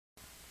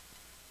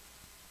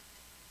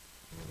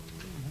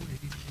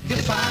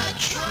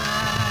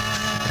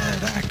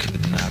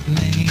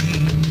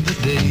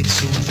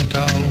So think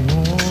I'll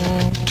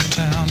walk to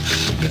town,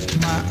 lift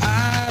my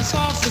eyes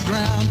off the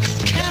ground.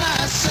 Can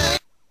I say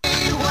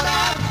what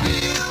I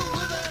feel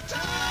with a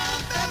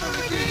time ever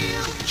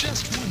reveal?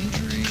 Just one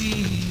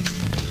dream.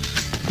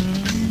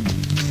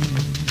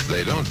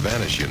 They don't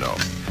vanish, you know.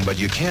 But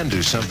you can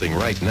do something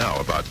right now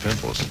about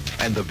pimples.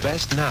 And the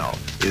best now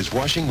is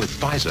washing with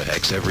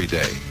Phisohex every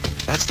day.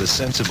 That's the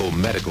sensible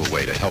medical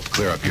way to help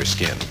clear up your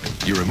skin.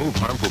 You remove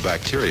harmful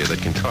bacteria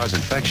that can cause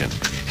infection.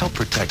 Help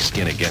protect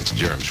skin against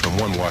germs from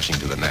one washing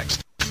to the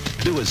next.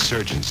 Do as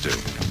surgeons do.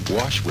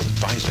 Wash with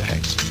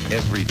Phisohex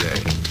every day.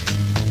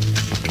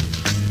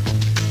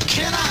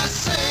 Can I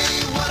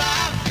say what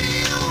I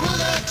feel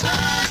with a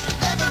time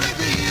ever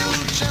reveal?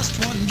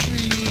 Just one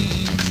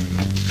dream.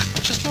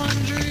 Just one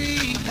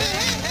dream. Hey,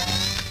 hey,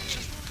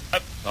 hey.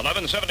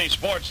 1170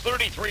 Sports,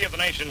 33 of the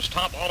nation's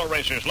top auto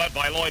racers, led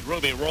by Lloyd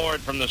Ruby, roared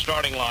from the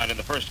starting line in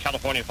the first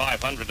California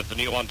 500 at the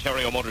new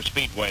Ontario Motor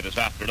Speedway this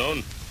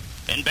afternoon.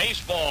 In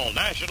baseball,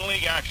 National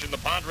League action, the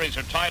Padres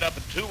are tied up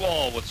at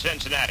 2-2 with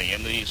Cincinnati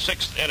in the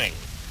 6th inning.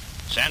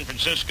 San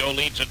Francisco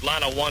leads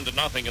Atlanta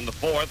 1-0 in the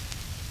 4th.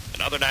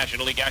 In other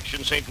National League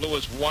action, St.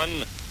 Louis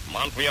 1,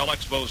 Montreal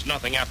Expos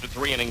 0 after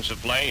 3 innings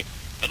of play.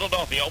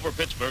 Philadelphia over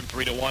Pittsburgh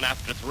 3-1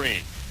 after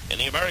 3. In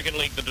the American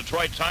League, the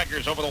Detroit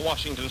Tigers over the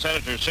Washington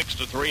Senators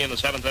 6-3 in the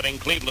 7th inning.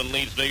 Cleveland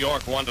leads New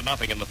York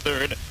 1-0 in the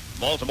 3rd.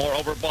 Baltimore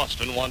over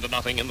Boston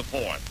 1-0 in the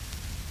 4th.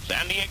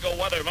 San Diego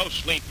weather,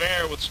 mostly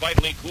fair with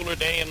slightly cooler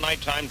day and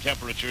nighttime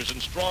temperatures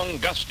and strong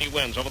gusty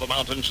winds over the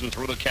mountains and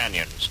through the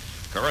canyons.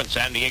 Current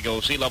San Diego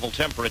sea level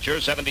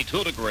temperature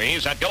 72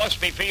 degrees. At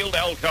Gillespie Field,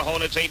 El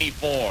Cajon, it's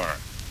 84.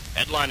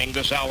 Headlining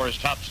this hour's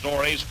top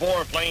stories,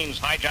 4 planes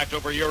hijacked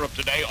over Europe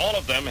today, all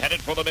of them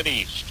headed for the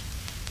Mideast.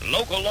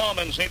 Local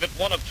lawmen say that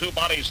one of 2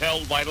 bodies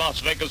held by Las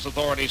Vegas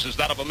authorities is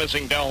that of a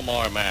missing Del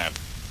Mar man.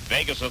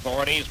 Vegas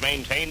authorities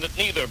maintain that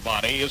neither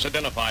body is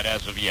identified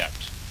as of yet.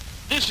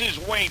 This is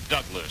Wade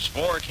Douglas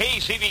for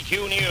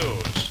KCBQ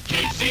News.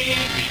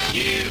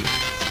 KCBQ,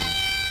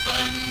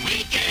 fun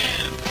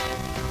weekend.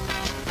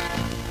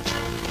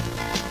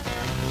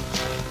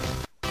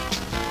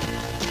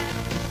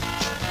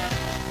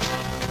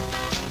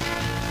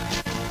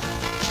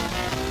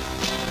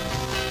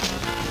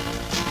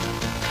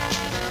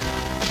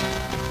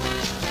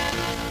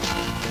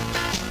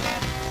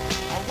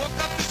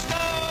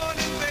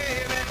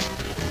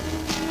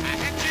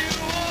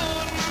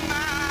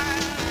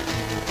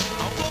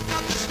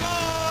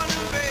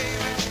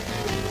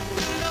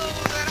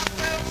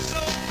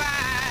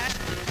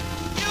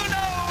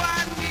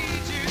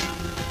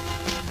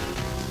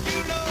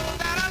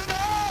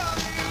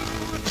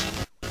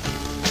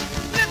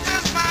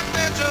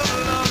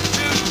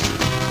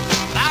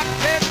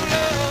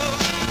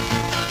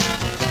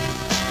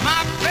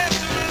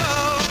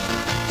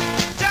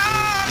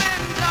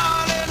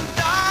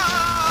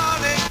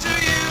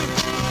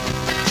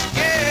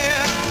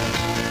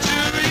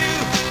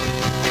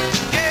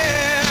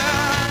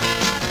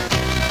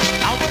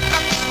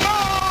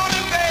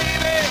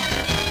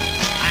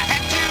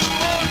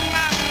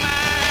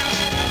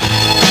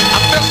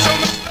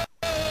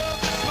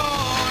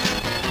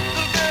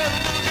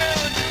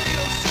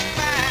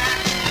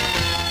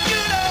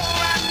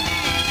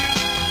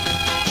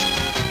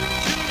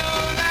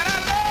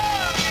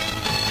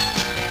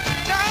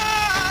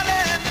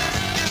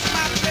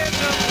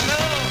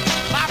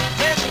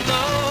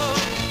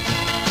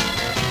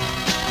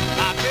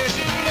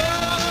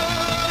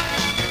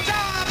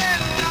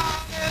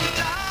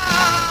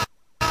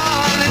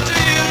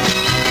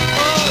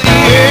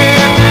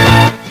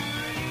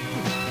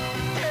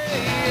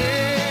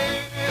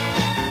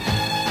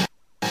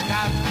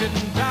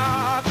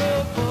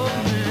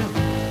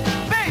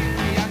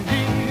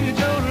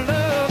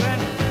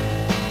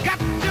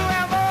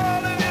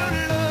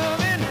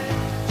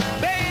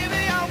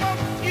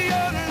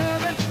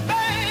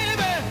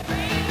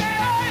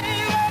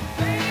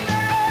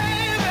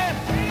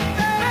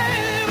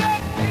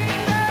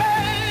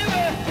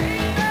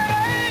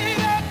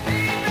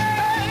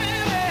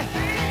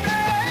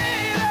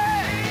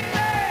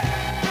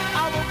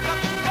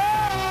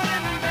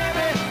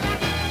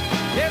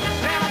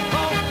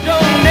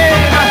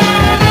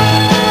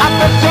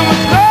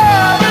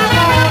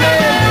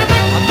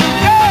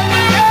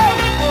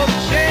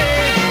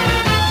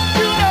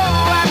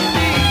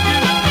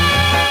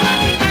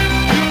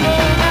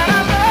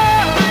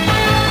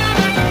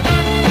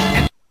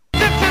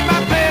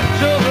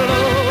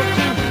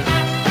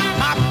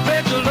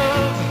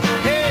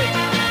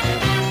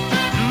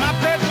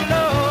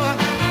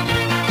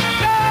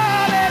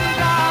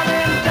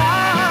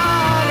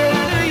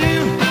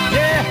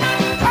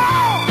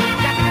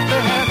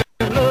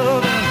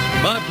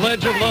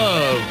 Pledge of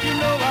Love.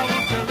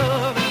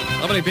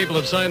 How many people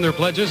have signed their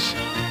pledges?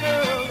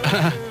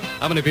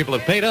 How many people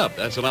have paid up?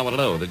 That's what I want to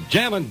know. The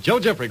Jam and Joe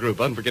Jeffrey Group,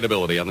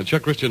 Unforgettability, on the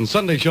Chuck Christian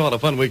Sunday Show on a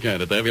fun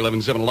weekend at the Heavy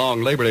 11-7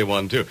 Long Labor Day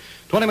one, too.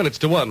 20 minutes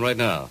to 1 right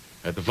now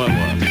at the fun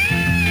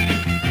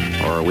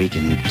one. Or we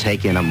can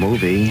take in a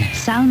movie.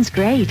 Sounds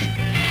great.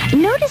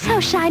 Notice how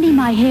shiny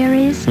my hair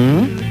is?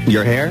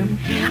 Your hair?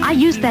 I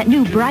used that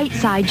new Bright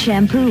Side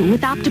shampoo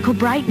with optical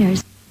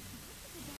brighteners.